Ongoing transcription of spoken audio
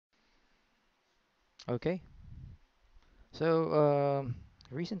Okay, so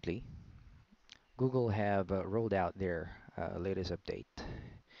recently Google have rolled out their latest update,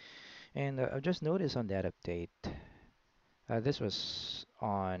 and I've just noticed on that update, this was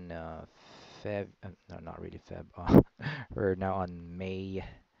on no, not really Feb. We're now on May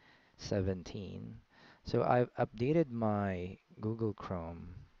 17. So I've updated my Google Chrome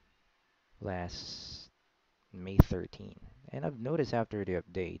last May 13, and I've noticed after the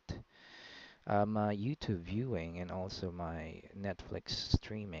update, my YouTube viewing and also my Netflix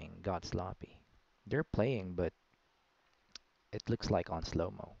streaming got sloppy. They're playing, but it looks like on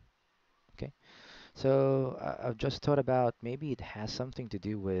slow-mo. Okay, so I've just thought about maybe it has something to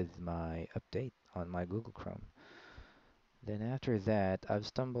do with my update on my Google Chrome. Then after that, I've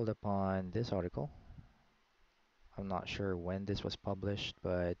stumbled upon this article. I'm not sure when this was published,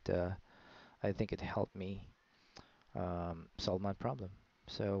 but I think it helped me solve my problem.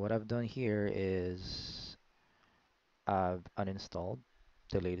 So what I've done here is I've uninstalled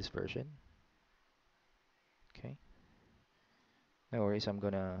the latest version. Okay, no worries. I'm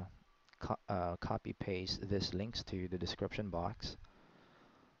gonna copy paste this links to the description box.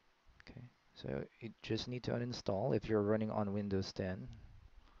 Okay, so you just need to uninstall if you're running on Windows 10.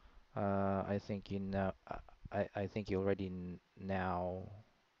 I think you know. I think you already now.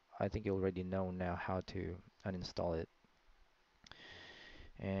 I think you already know now how to uninstall it.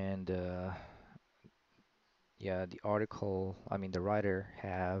 And yeah, the article. I mean, the writer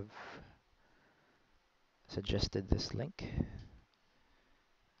have suggested this link.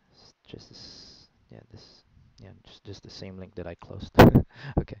 Just this. Yeah, this. Yeah, just the same link that I closed.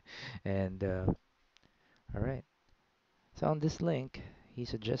 Okay, and all right. So on this link, he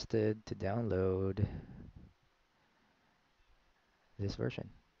suggested to download this version.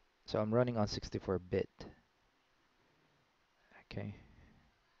 So I'm running on 64-bit. Okay.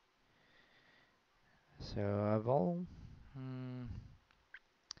 So I've all. Hmm,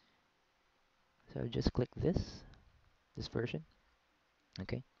 so just click this version.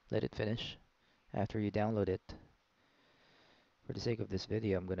 Okay. Let it finish. After you download it, for the sake of this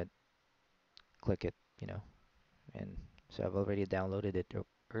video, I'm gonna click it. And so I've already downloaded it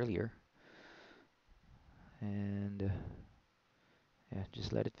earlier, and yeah,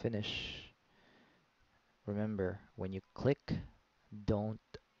 just let it finish. Remember, when you click, don't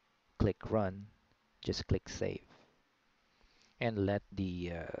click run, just click save, and let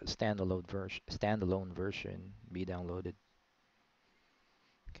the standalone version be downloaded.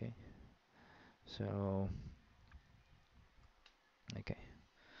 Okay, so okay,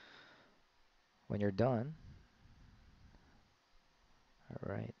 when you're done, all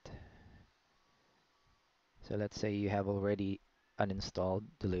right. So let's say you have already uninstalled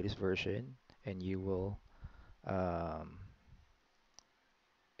the latest version, and you will um,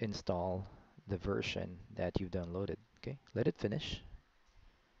 install the version that you've downloaded. Okay, let it finish,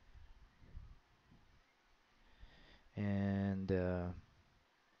 and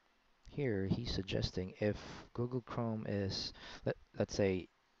here he's suggesting if Google Chrome is let's say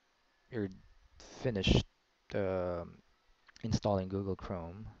you're finished um, installing Google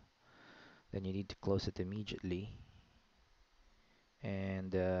Chrome, then you need to close it immediately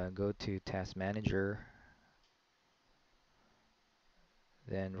and go to Task Manager,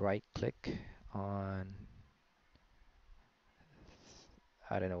 then right click on,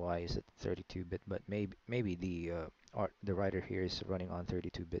 I don't know why is it 32-bit, but maybe the writer here is running on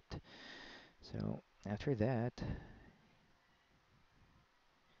 32-bit. So after that,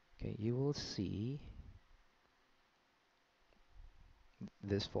 okay, you will see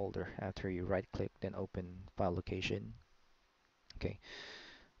this folder after you right click, then open file location. Okay,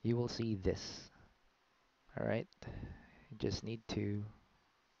 you will see this. All right, you just need to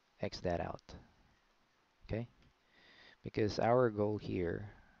X that out. Okay, because our goal here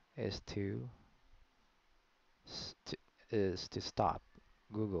is s- to to stop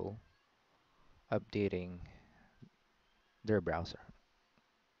Google updating their browser.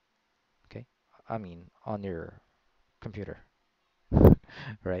 Okay, I mean on your computer,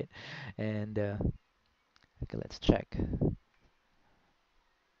 right? And okay, let's check.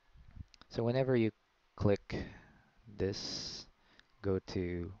 So whenever you click this, go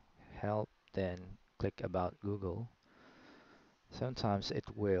to help, then click about Google. Sometimes it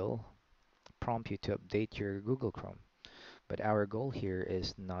will prompt you to update your Google Chrome. But our goal here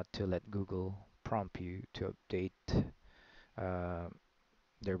is not to let Google prompt you to update uh,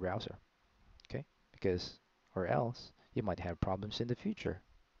 their browser, okay? Because, or else, you might have problems in the future.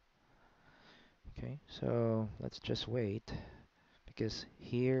 Okay, so let's just wait because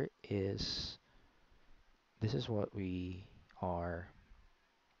this is what we are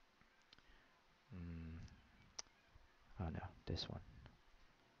this one.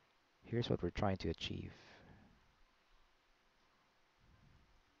 Here's what we're trying to achieve.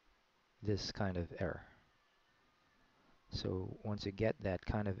 This kind of error. So once you get that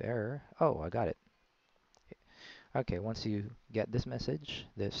kind of error, oh, I got it. Okay, once you get this message,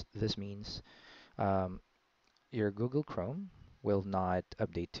 this means um, your Google Chrome will not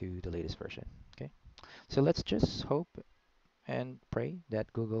update to the latest version. Okay, so let's just hope and pray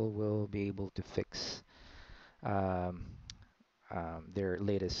that Google will be able to fix um, their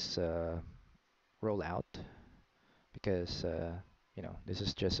latest rollout, because this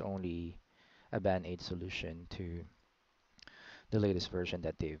is just only a band-aid solution to the latest version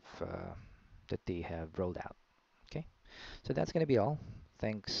that they have rolled out. Okay, so that's going to be all.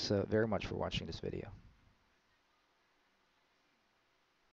 Thanks very much for watching this video.